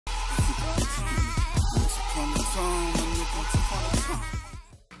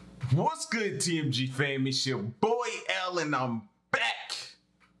What's good, TMG fam? It's your boy L and I'm back.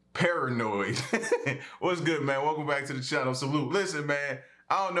 Paranoid. What's good, man? Welcome back to the channel. Salute. Listen, man,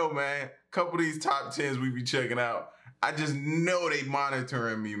 I don't know, man. Couple of these top 10s we be checking out, I just know they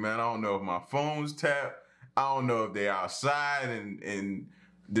monitoring me, man. I don't know if my phone's tapped. I don't know if they outside and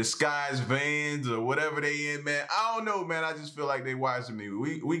disguised vans or whatever they in, man. I don't know, man. I just feel like they watching me.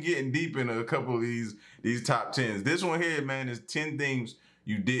 We getting deep into a couple of these top 10s. This one here, man, is 10 things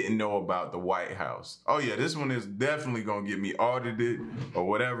you didn't know about the White House. Oh yeah, this one is definitely gonna get me audited or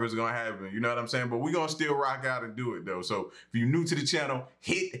whatever is gonna happen. You know what I'm saying? But we gonna still rock out and do it though. So if you're new to the channel,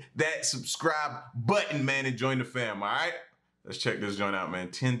 hit that subscribe button, man, and join the fam, all right? Let's check this joint out,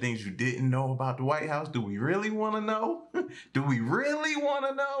 man. 10 things you didn't know about the White House. Do we really wanna know? Do we really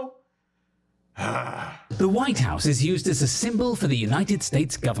wanna know? The White House is used as a symbol for the United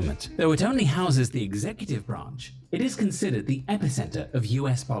States government. Though it only houses the executive branch, it is considered the epicenter of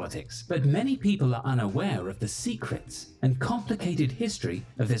US politics. But many people are unaware of the secrets and complicated history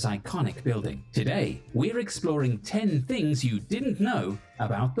of this iconic building. Today, we're exploring 10 things you didn't know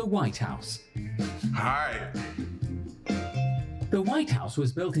about the White House. All right. The White House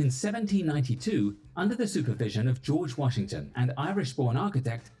was built in 1792 under the supervision of George Washington and Irish-born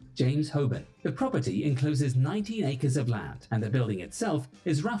architect James Hoban. The property encloses 19 acres of land, and the building itself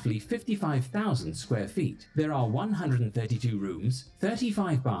is roughly 55,000 square feet. There are 132 rooms,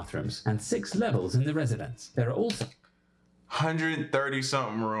 35 bathrooms, and 6 levels in the residence. There are also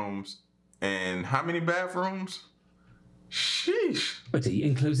 130-something rooms, and how many bathrooms? Sheesh. The property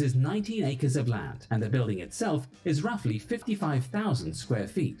encloses 19 acres of land, and the building itself is roughly 55,000 square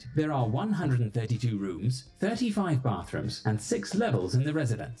feet. There are 132 rooms, 35 bathrooms, and 6 levels in the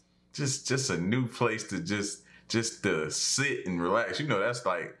residence. Just a new place to just to sit and relax. You know, that's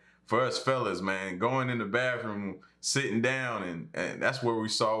like for us fellas, man, going in the bathroom, sitting down, and that's where we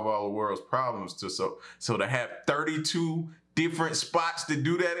solve all the world's problems. So to have 32 different spots to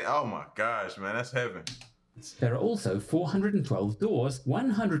do that, oh my gosh, man, that's heaven. There are also 412 doors,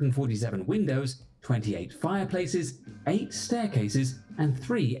 147 windows, 28 fireplaces, 8 staircases, and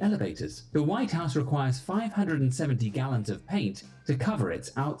 3 elevators. The White House requires 570 gallons of paint to cover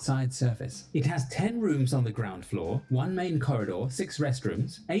its outside surface. It has 10 rooms on the ground floor, 1 main corridor, 6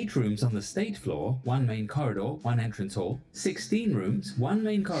 restrooms, 8 rooms on the state floor, 1 main corridor, 1 entrance hall, 16 rooms, 1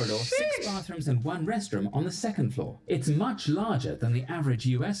 main corridor, 6 bathrooms, and 1 restroom on the second floor. It's much larger than the average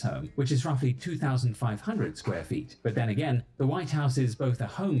US home, which is roughly 2,500 square feet. But then again, the White House is both a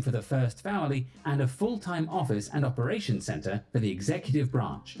home for the first family and a full-time office and operations center for the executive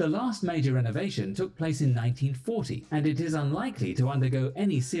branch. The last major renovation took place in 1940, and it is unlikely to undergo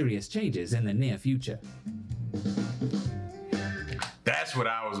any serious changes in the near future. That's what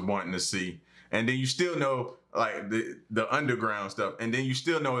I was wanting to see. And then you still know, like, the underground stuff, and then you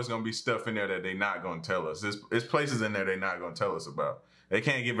still know it's gonna be stuff in there that they're not gonna tell us. There's places in there they're not gonna tell us about. They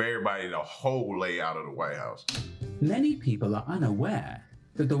can't give everybody the whole layout of the White House. Many people are unaware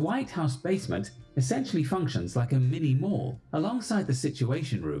that the White House basement essentially functions like a mini mall. Alongside the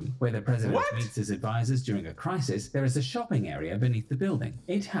Situation Room, where the president meets his advisors during a crisis, there is a shopping area beneath the building.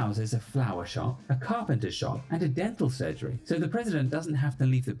 It houses a flower shop, a carpenter's shop, and a dental surgery, so the president doesn't have to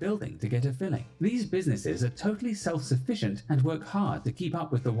leave the building to get a filling. These businesses are totally self-sufficient and work hard to keep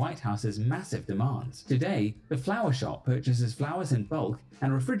up with the White House's massive demands. Today, the flower shop purchases flowers in bulk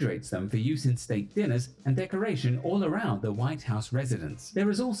and refrigerates them for use in state dinners and decoration all around the White House residence.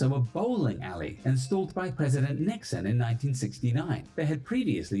 There is also a bowling alley installed by President Nixon in 1969. There had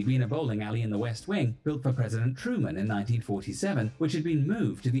previously been a bowling alley in the West Wing built for President Truman in 1947, which had been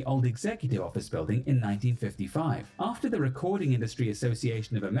moved to the old Executive Office building in 1955. After the Recording Industry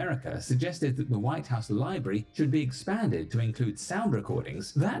Association of America suggested that the White House Library should be expanded to include sound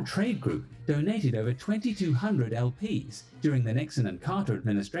recordings, that trade group donated over 2,200 LPs during the Nixon and Carter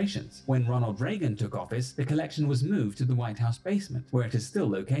administrations. When Ronald Reagan took office, the collection was moved to the White House basement, where it is still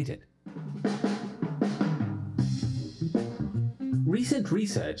located. Recent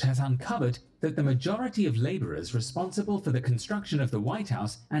research has uncovered that the majority of laborers responsible for the construction of the White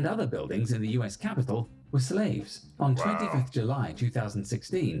House and other buildings in the US Capitol were slaves. On 25th July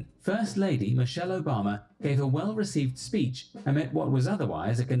 2016, First Lady Michelle Obama gave a well-received speech amid what was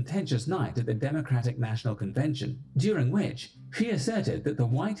otherwise a contentious night at the Democratic National Convention, during which she asserted that the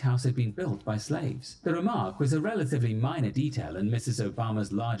White House had been built by slaves. The remark was a relatively minor detail in Mrs.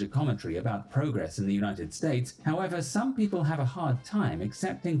 Obama's larger commentary about progress in the United States. However, some people have a hard time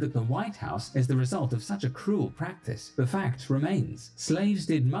accepting that the White House is the result of such a cruel practice. The fact remains, slaves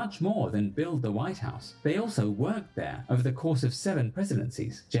did much more than build the White House. They also worked there over the course of 7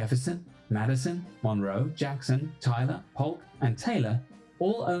 presidencies. Jefferson, Madison, Monroe, Jackson, Tyler, Polk, and Taylor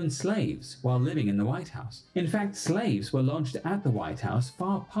all owned slaves while living in the White House. In fact, slaves were lodged at the White House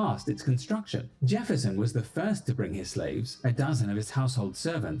far past its construction. Jefferson was the first to bring his slaves, a dozen of his household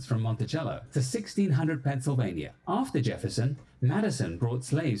servants, from Monticello to 1600 Pennsylvania. After Jefferson, Madison brought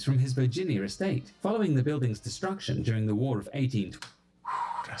slaves from his Virginia estate, following the building's destruction during the War of 1812.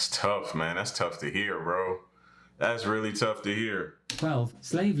 That's tough, man. That's tough to hear, bro. That's really tough to hear.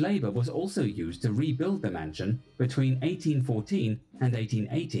 Slave labor was also used to rebuild the mansion between 1814 and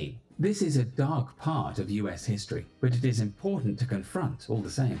 1818. This is a dark part of US history, but it is important to confront all the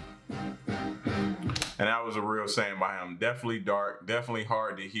same. And that was a real saying by him. Definitely dark, definitely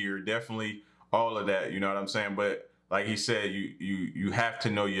hard to hear, definitely all of that, you know what I'm saying? But like he said, you have to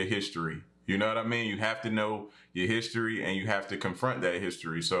know your history. You know what I mean? You have to know your history and you have to confront that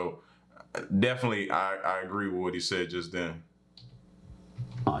history. So definitely, I agree with what he said just then.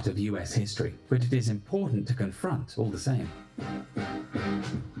 Part of US history, but it is important to confront all the same.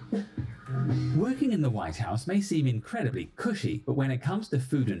 Working in the White House may seem incredibly cushy, but when it comes to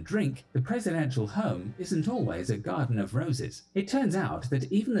food and drink, the presidential home isn't always a garden of roses. It turns out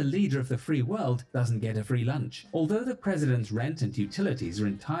that even the leader of the free world doesn't get a free lunch. Although the president's rent and utilities are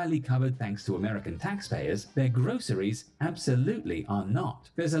entirely covered thanks to American taxpayers, their groceries absolutely are not.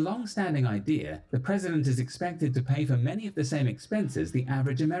 There's a long-standing idea the president is expected to pay for many of the same expenses the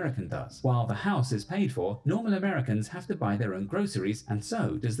average American does. While the house is paid for, normal Americans have to buy their own groceries, and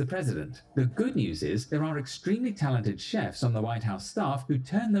so does the president. The good news is there are extremely talented chefs on the White House staff who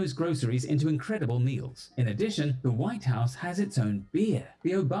turn those groceries into incredible meals. In addition, the White House has its own beer.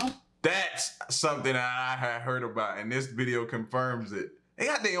 The Obama... That's something I had heard about, and this video confirms it. They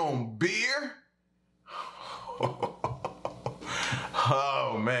got their own beer?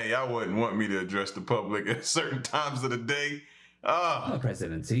 Oh man, y'all wouldn't want me to address the public at certain times of the day. The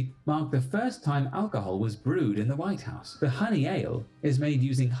presidency marked the first time alcohol was brewed in the White House. The honey ale is made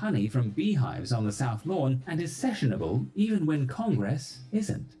using honey from beehives on the South Lawn and is sessionable even when Congress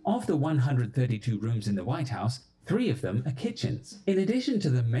isn't. Of the 132 rooms in the White House, 3 of them are kitchens. In addition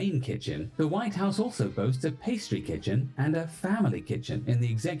to the main kitchen, the White House also boasts a pastry kitchen and a family kitchen in the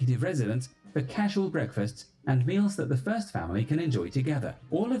executive residence for casual breakfasts and meals that the first family can enjoy together.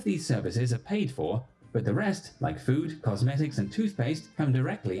 All of these services are paid for, but the rest, like food, cosmetics, and toothpaste, come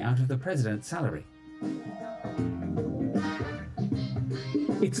directly out of the president's salary.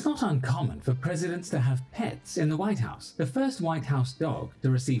 It's not uncommon for presidents to have pets in the White House. The first White House dog to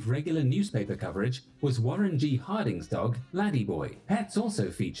receive regular newspaper coverage was Warren G. Harding's dog, Laddie Boy. Pets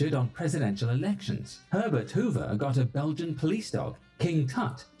also featured on presidential elections. Herbert Hoover got a Belgian police dog, King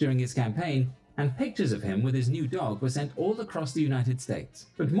Tut, during his campaign, and pictures of him with his new dog were sent all across the United States.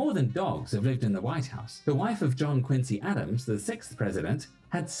 But more than dogs have lived in the White House. The wife of John Quincy Adams, the 6th president,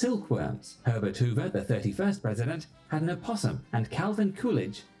 had silkworms. Herbert Hoover, the 31st president, had an opossum, and Calvin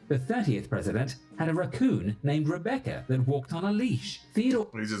Coolidge, the 30th president, had a raccoon named Rebecca that walked on a leash. Theodore...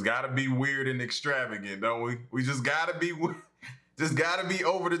 We just gotta be weird and extravagant, don't we? We just gotta be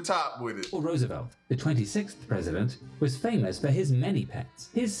over the top with it. Roosevelt, the 26th president, was famous for his many pets.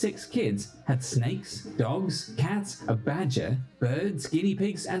 His 6 kids had snakes, dogs, cats, a badger, birds, guinea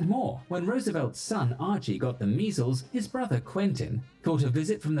pigs, and more. When Roosevelt's son Archie got the measles, his brother Quentin thought a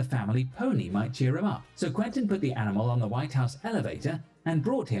visit from the family pony might cheer him up. So Quentin put the animal on the White House elevator and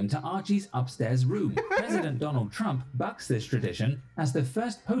brought him to Archie's upstairs room. President Donald Trump bucks this tradition as the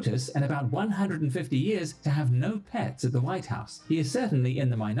first POTUS in about 150 years to have no pets at the White House. He is certainly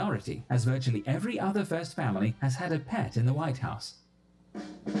in the minority, as virtually every other first family has had a pet in the White House.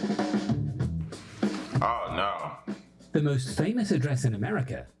 Oh no. The most famous address in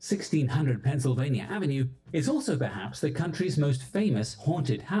America, 1600 Pennsylvania Avenue, is also perhaps the country's most famous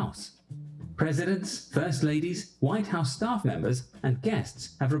haunted house. Presidents, first ladies, White House staff members, and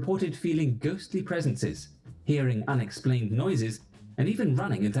guests have reported feeling ghostly presences, hearing unexplained noises, and even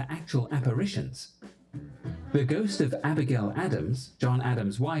running into actual apparitions. The ghost of Abigail Adams, John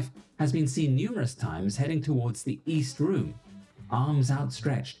Adams' wife, has been seen numerous times heading towards the East Room, arms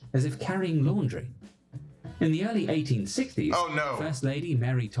outstretched as if carrying laundry. In the early 1860s, First Lady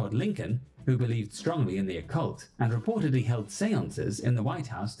Mary Todd Lincoln, who believed strongly in the occult and reportedly held seances in the White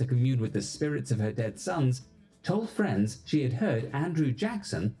House to commune with the spirits of her dead sons, told friends she had heard Andrew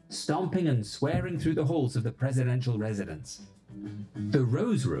Jackson stomping and swearing through the halls of the presidential residence. The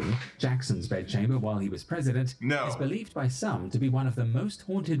Rose Room, Jackson's bedchamber while he was president, is believed by some to be one of the most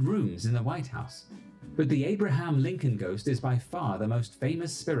haunted rooms in the White House. But the Abraham Lincoln ghost is by far the most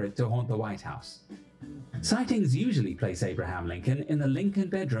famous spirit to haunt the White House. Sightings usually place Abraham Lincoln in the Lincoln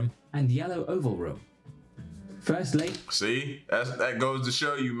bedroom and Yellow Oval Room. First lady. See, that goes to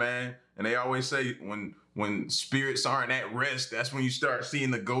show you, man. And they always say when spirits aren't at rest, that's when you start seeing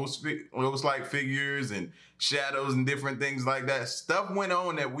the ghost-like figures and shadows and different things like that. Stuff went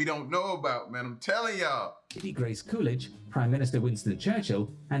on that we don't know about, man. I'm telling y'all. Lady Grace Coolidge, Prime Minister Winston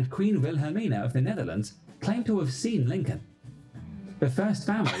Churchill, and Queen Wilhelmina of the Netherlands claim to have seen Lincoln. The first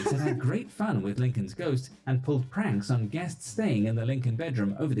families had great fun with Lincoln's ghost and pulled pranks on guests staying in the Lincoln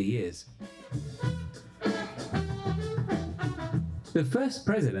bedroom over the years. The first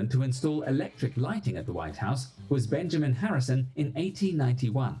president to install electric lighting at the White House was Benjamin Harrison in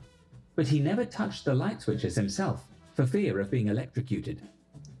 1891, but he never touched the light switches himself for fear of being electrocuted.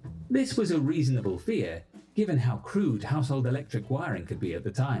 This was a reasonable fear, given how crude household electric wiring could be at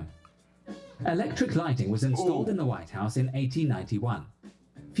the time. Electric lighting was installed in the White House in 1891.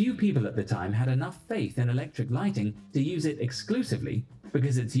 Few people at the time had enough faith in electric lighting to use it exclusively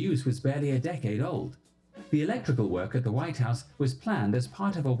because its use was barely a decade old. The electrical work at the White House was planned as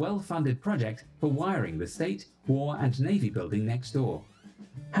part of a well-funded project for wiring the State, War, and Navy building next door.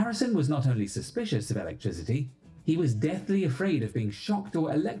 Harrison was not only suspicious of electricity, he was deathly afraid of being shocked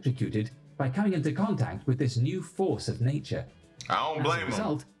or electrocuted by coming into contact with this new force of nature. I don't blame him. As a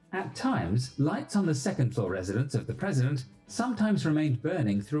result, at times, lights on the second-floor residence of the president sometimes remained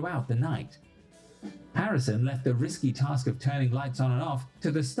burning throughout the night. Harrison left the risky task of turning lights on and off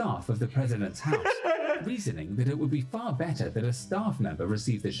to the staff of the president's house, reasoning that it would be far better that a staff member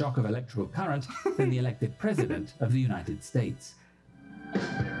receive the shock of electrical current than the elected president of the United States.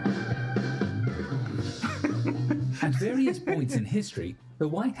 At various points in history, the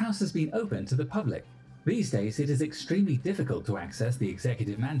White House has been open to the public. These days, it is extremely difficult to access the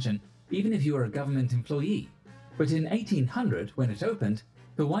executive mansion, even if you are a government employee. But in 1800, when it opened,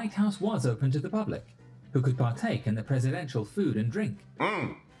 the White House was open to the public, who could partake in the presidential food and drink.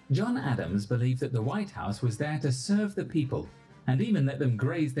 John Adams believed that the White House was there to serve the people, and even let them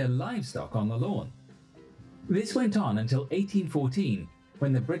graze their livestock on the lawn. This went on until 1814,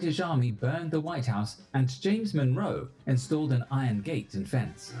 when the British Army burned the White House and James Monroe installed an iron gate and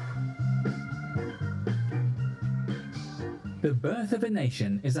fence. The Birth of a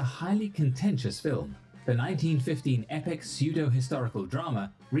Nation is a highly contentious film. The 1915 epic pseudo-historical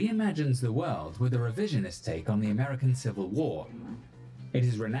drama reimagines the world with a revisionist take on the American Civil War. It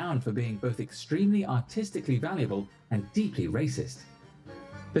is renowned for being both extremely artistically valuable and deeply racist.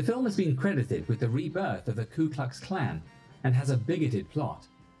 The film has been credited with the rebirth of the Ku Klux Klan and has a bigoted plot.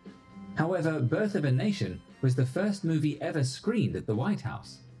 However, Birth of a Nation was the first movie ever screened at the White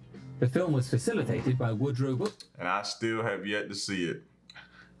House. The film was facilitated by Woodrow Wilson. And I still have yet to see it.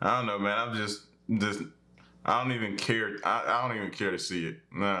 I don't know, man. I'm just I don't even care. I don't even care to see it.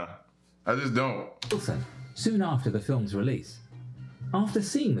 Nah, I just don't. Wilson, soon after the film's release. After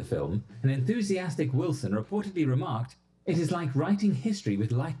seeing the film, an enthusiastic Wilson reportedly remarked, "It is like writing history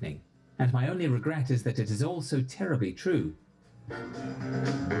with lightning, and my only regret is that it is all so terribly true."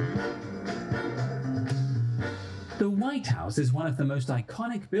 The White House is one of the most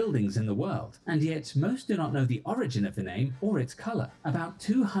iconic buildings in the world, and yet most do not know the origin of the name or its color. About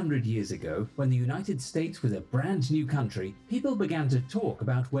 200 years ago, when the United States was a brand new country, people began to talk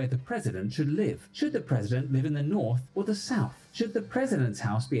about where the president should live. Should the president live in the north or the south? Should the president's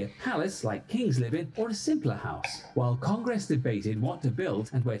house be a palace like kings live in, or a simpler house? While Congress debated what to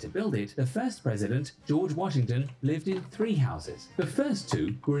build and where to build it, the first president, George Washington, lived in 3 houses. The first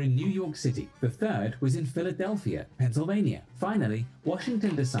 2 were in New York City. The third was in Philadelphia, Pennsylvania. Finally,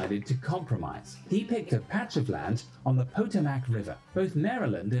 Washington decided to compromise. He picked a patch of land on the Potomac River. Both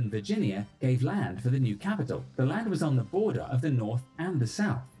Maryland and Virginia gave land for the new capital. The land was on the border of the North and the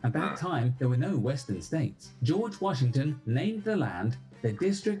South. At that time, there were no western states. George Washington named the land the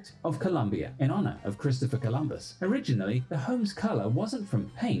District of Columbia in honor of Christopher Columbus. Originally, the home's color wasn't from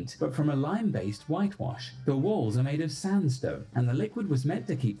paint, but from a lime-based whitewash. The walls are made of sandstone, and the liquid was meant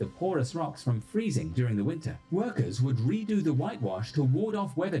to keep the porous rocks from freezing during the winter. Workers would redo the whitewash to ward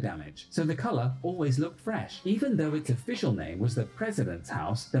off weather damage, so the color always looked fresh. Even though its official name was the President's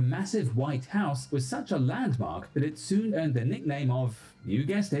House, the massive White House was such a landmark that it soon earned the nickname of, you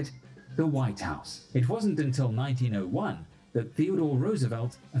guessed it, the White House. It wasn't until 1901 that Theodore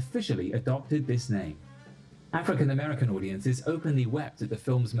Roosevelt officially adopted this name. African-American audiences openly wept at the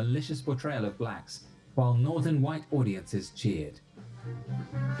film's malicious portrayal of blacks, while northern white audiences cheered.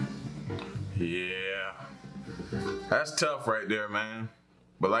 Yeah, that's tough right there, man.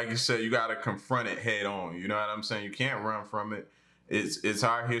 But like you said, you gotta confront it head on. You know what I'm saying? You can't run from it. It's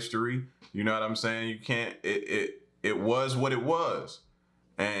our history. You know what I'm saying? You can't. It was what it was.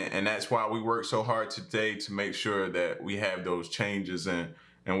 And that's why we work so hard today to make sure that we have those changes and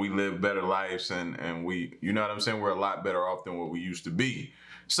and we live better lives, and we, you know what I'm saying, we're a lot better off than what we used to be.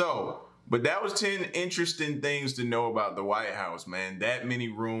 So, but that was 10 interesting things to know about the White House, man. That many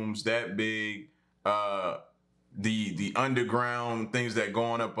rooms, that big, the underground things that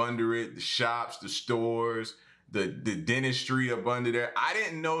going up under it, the shops, the stores, the dentistry up under there. I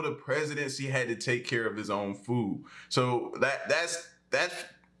didn't know the presidency had to take care of his own food. So that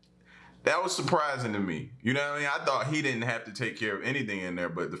was surprising to me. You know what I mean? I thought he didn't have to take care of anything in there,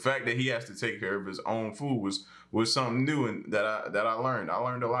 but the fact that he has to take care of his own food was something new and that I learned. I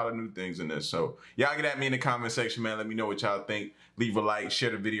learned a lot of new things in this. So y'all get at me in the comment section, man. Let me know what y'all think. Leave a like,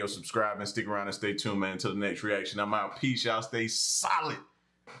 share the video, subscribe, and stick around and stay tuned, man, until the next reaction. I'm out. Peace. Y'all stay solid.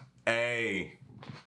 Hey.